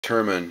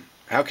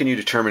How can you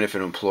determine if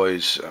an employee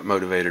is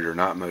motivated or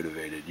not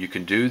motivated? You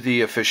can do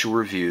the official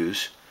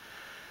reviews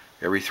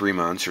every 3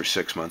 months or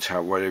 6 months,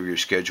 whatever your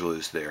schedule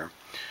is there.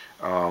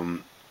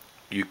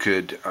 You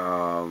could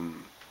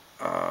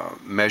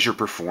measure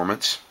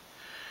performance.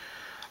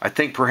 I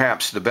think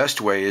perhaps the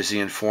best way is the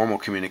informal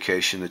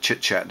communication, the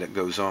chit-chat that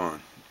goes on,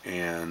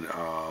 and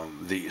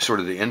the sort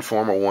of the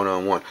informal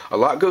one-on-one. A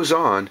lot goes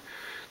on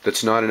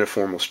that's not in a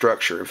formal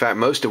structure. In fact,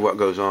 most of what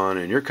goes on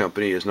in your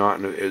company is not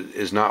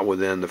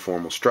within the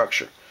formal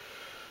structure.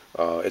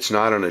 It's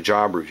not on a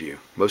job review.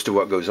 Most of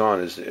what goes on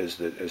is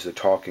the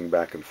talking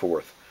back and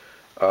forth.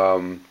 Let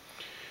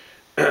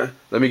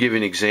me give you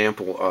an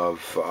example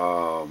of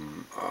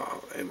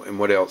and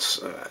what else.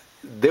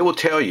 They will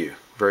tell you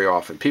very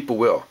often. People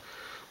will.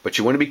 But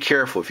you want to be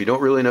careful. If you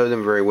don't really know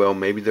them very well,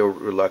 maybe they're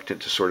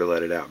reluctant to sort of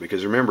let it out.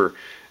 Because remember,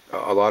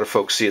 a lot of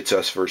folks see it's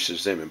us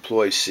versus them.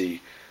 Employees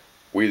see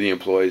we the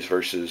employees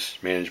versus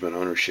management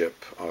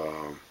ownership.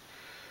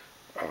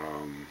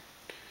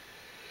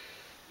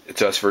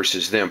 It's us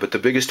versus them. But the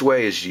biggest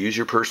way is to use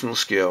your personal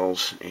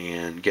skills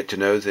and get to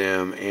know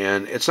them.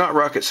 And it's not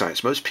rocket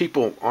science. Most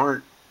people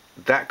aren't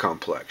that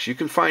complex. You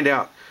can find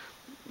out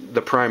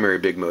the primary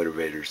big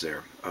motivators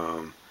there.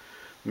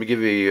 Let me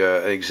give you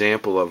an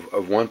example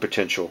of one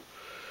potential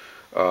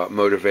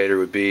motivator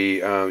would be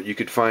you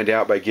could find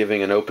out by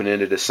giving an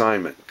open-ended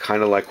assignment,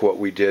 kind of like what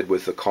we did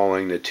with the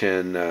calling the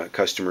 10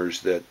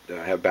 customers that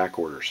have back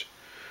orders.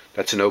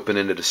 That's an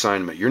open-ended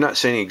assignment. You're not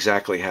saying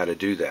exactly how to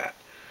do that.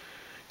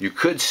 You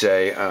could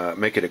say,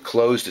 make it a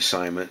closed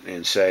assignment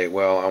and say,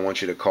 well, I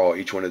want you to call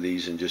each one of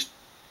these and just,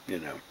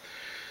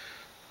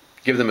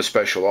 give them a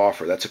special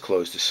offer. That's a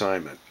closed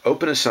assignment.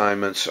 Open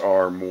assignments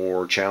are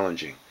more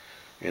challenging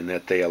in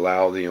that they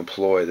allow the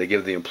employee, they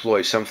give the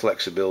employee some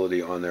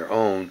flexibility on their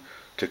own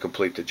to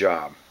complete the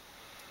job.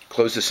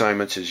 Closed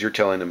assignments is you're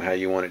telling them how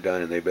you want it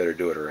done and they better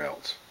do it or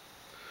else.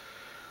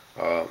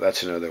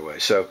 That's another way.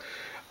 So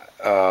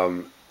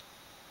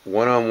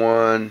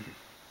one-on-one,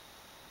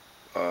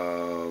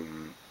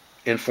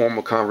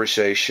 informal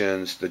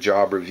conversations, the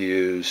job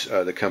reviews,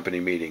 the company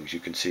meetings you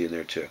can see in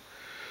there too.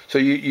 So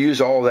you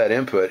use all that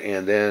input,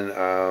 and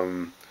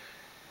then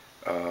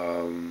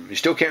you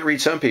still can't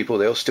read some people.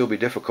 They'll still be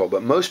difficult.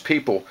 But most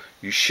people,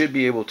 you should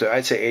be able to,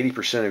 I'd say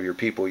 80% of your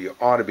people, you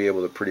ought to be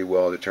able to pretty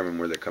well determine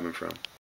where they're coming from.